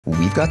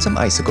we've got some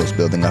icicles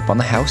building up on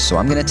the house, so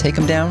I'm gonna take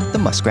them down the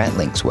Muskrat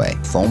Links way.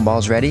 Foam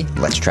balls ready,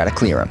 let's try to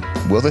clear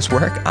them. Will this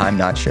work? I'm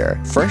not sure.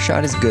 First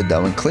shot is good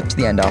though and clips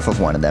the end off of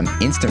one of them.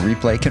 Instant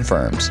replay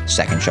confirms.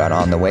 Second shot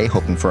on the way,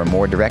 hoping for a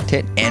more direct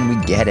hit, and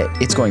we get it.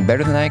 It's going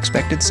better than I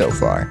expected so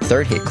far.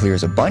 Third hit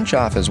clears a bunch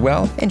off as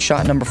well, and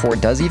shot number 4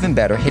 does even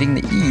better, hitting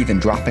the eave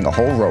and dropping a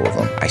whole row of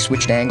them. I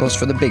switched angles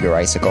for the bigger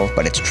icicle,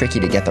 but it's tricky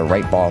to get the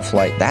right ball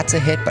flight. That's a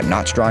hit, but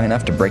not strong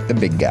enough to break the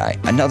big guy.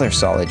 Another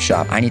solid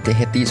shot. I need to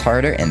hit these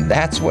harder, and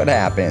that's what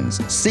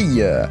happens. See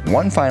ya!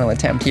 One final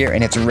attempt here,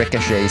 and it's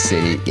Ricochet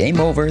City. Game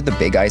over, the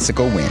big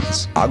icicle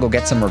wins. I'll go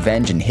get some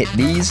revenge and hit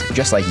these,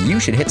 just like you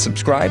should hit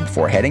subscribe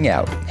before heading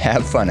out.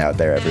 Have fun out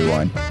there,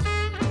 everyone.